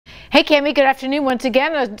Hey Cami, good afternoon. Once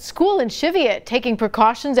again, a school in Cheviot taking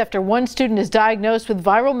precautions after one student is diagnosed with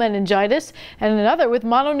viral meningitis and another with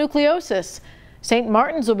mononucleosis. St.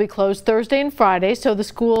 Martin's will be closed Thursday and Friday so the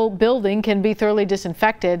school building can be thoroughly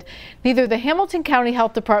disinfected. Neither the Hamilton County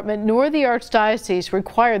Health Department nor the archdiocese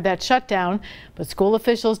required that shutdown, but school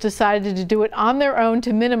officials decided to do it on their own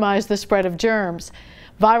to minimize the spread of germs.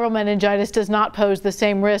 Viral meningitis does not pose the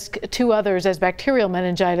same risk to others as bacterial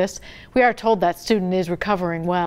meningitis. We are told that student is recovering well.